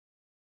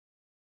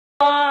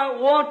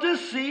want to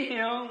see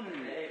Him.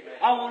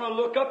 I want to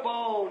look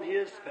upon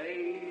His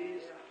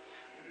face.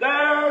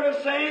 There to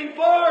sing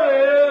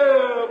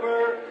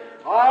forever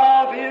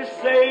of His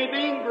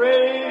saving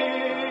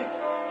grace.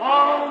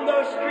 On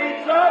the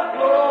streets of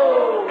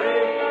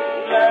glory,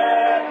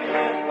 that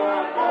is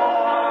my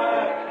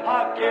boy.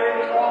 I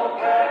cares all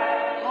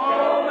past,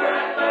 home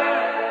at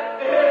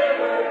last,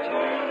 ever to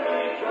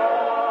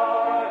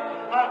rejoice.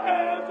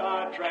 As I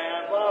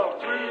travel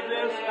through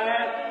this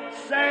land,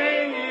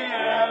 singing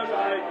as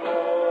I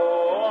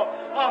go,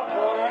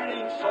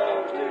 pointing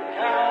souls to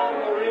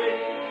Calvary,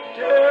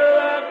 to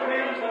the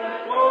crimson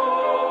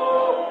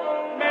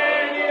flow.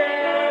 Many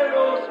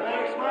arrows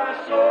makes my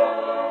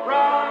soul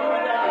from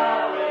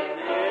without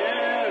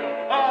within,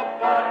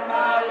 but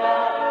my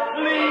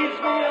Lord leads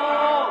me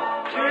on,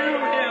 to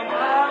Him I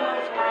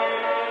must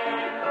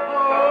cling.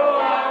 Oh,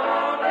 I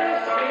want to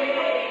see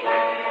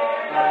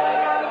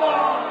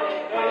upon His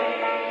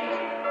face,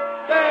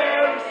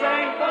 there to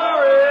sing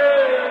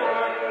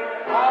forever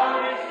on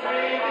His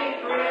saving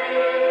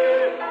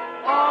grace,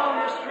 on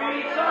the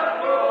streets of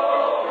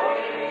glory.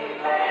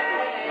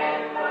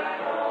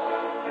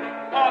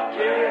 Our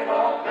cares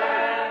all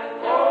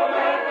past, home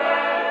at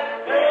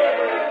last,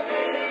 ever to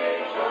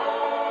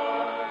rejoice.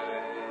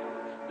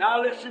 Now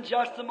listen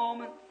just a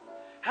moment.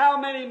 How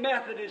many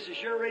Methodists is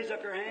here? Raise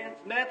up your hands.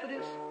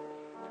 Methodists?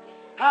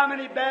 How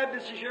many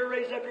Baptists is here?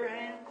 Raise up your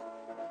hands.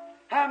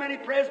 How many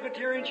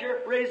Presbyterians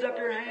here? Raise up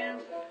your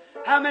hands.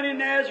 How many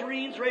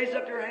Nazarenes? Raise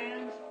up your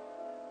hands.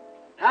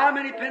 How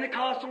many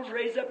Pentecostals?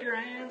 Raise up your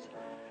hands.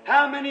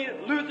 How many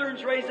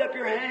Lutherans? Raise up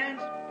your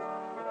hands.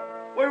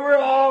 We were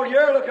all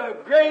here, look, a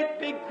great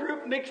big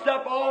group mixed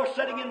up, all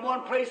sitting in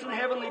one place in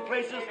heavenly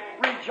places,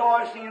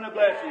 rejoicing in a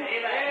blessing.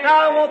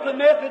 Now I want the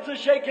Methodists to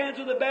shake hands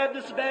with the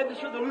Baptists, the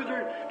Baptists with the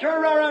Lutheran.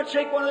 Turn around,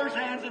 shake one of their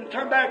hands, and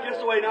turn back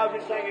this way. Now as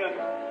we sing it.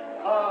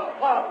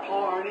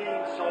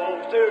 Pointing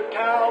souls to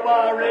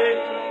Calvary,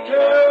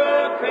 to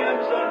a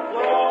crimson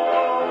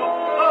flow.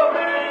 Oh,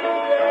 many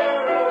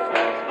arrows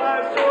makes my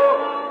soul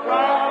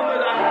from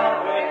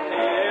without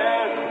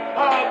within.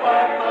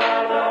 But my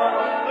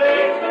Lord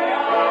leads me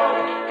on,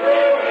 to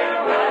Him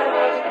I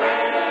must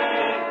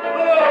cling.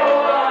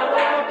 Oh, I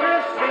want to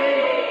see,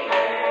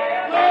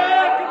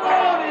 look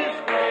upon His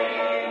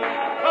face,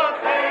 but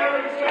there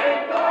to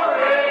sing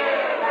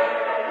forever,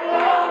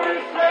 on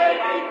His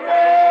saving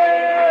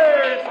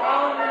grace,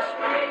 on the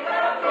street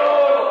of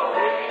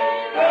glory.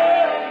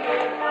 There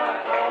is my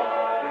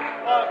boy,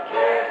 a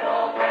cares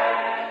all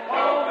past,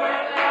 home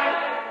at last,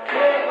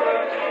 ever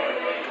to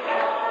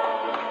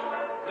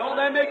rejoice. Don't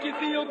that make you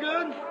feel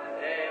good?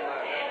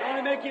 Don't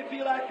it make you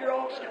feel like you're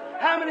all...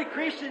 How many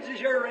Christians is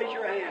here? Raise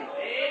your hand.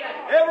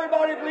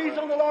 Everybody believes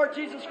on the Lord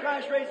Jesus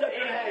Christ. Raise up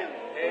your hand.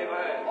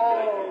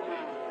 Oh,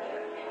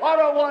 what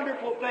a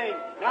wonderful thing.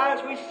 Now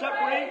as we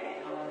separate,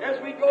 as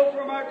we go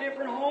from our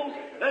different homes,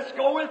 let's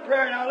go with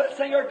prayer now. Let's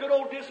sing our good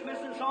old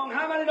dismissing song.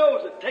 How many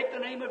knows it? Take the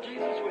name of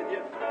Jesus with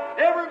you.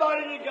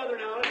 Everybody together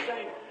now. Let's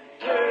sing.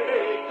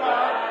 Take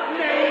the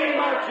name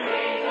of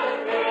Jesus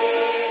with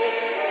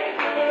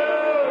you.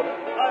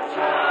 A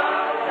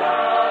shout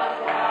of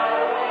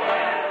sorrow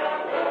and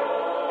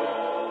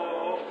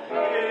woe.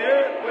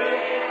 It will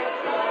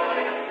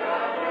join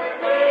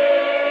with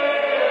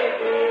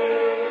you.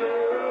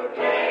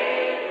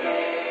 Take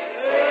it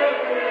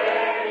every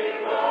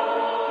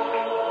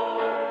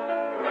blow.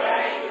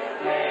 Precious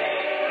name,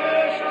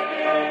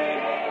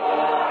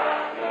 oh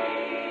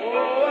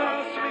how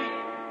sweet,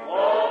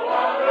 oh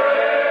what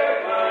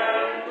earth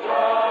and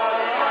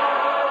joy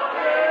of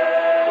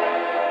heaven.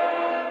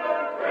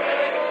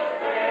 Precious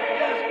name,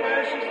 yes,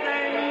 precious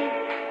name,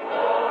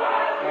 oh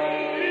how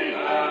sweet,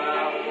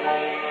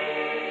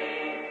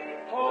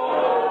 oh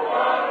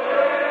what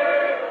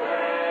earth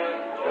and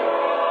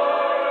joy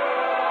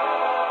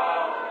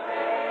of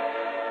heaven.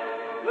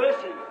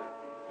 Listen,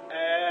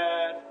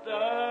 at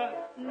the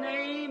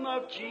name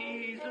of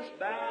Jesus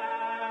bowing,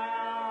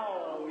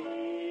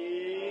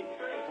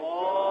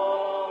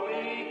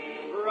 falling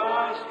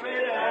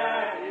prostrate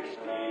at His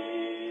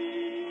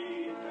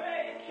feet.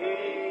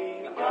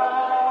 King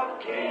of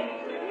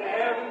kings,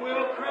 heaven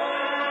will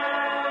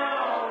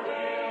crown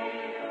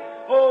Him.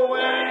 Oh,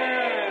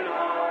 when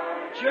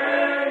our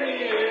journey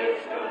is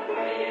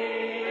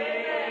complete,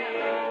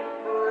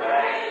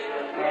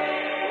 precious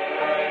name,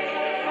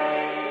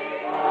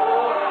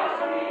 oh how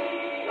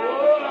sweet,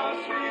 oh how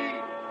sweet,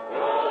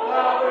 oh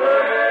how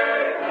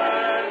earth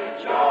and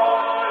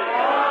joy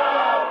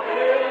of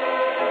heaven.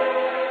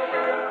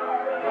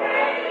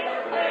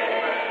 Precious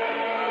name,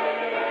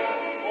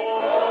 oh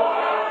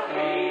how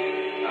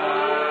sweet,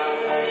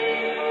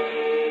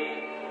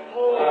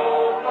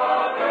 hope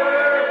of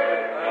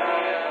earth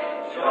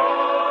and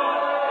joy.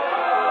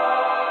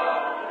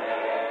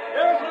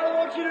 Here's what I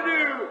want you to do.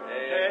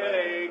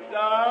 Take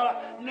the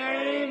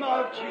name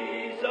of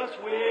Jesus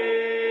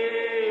with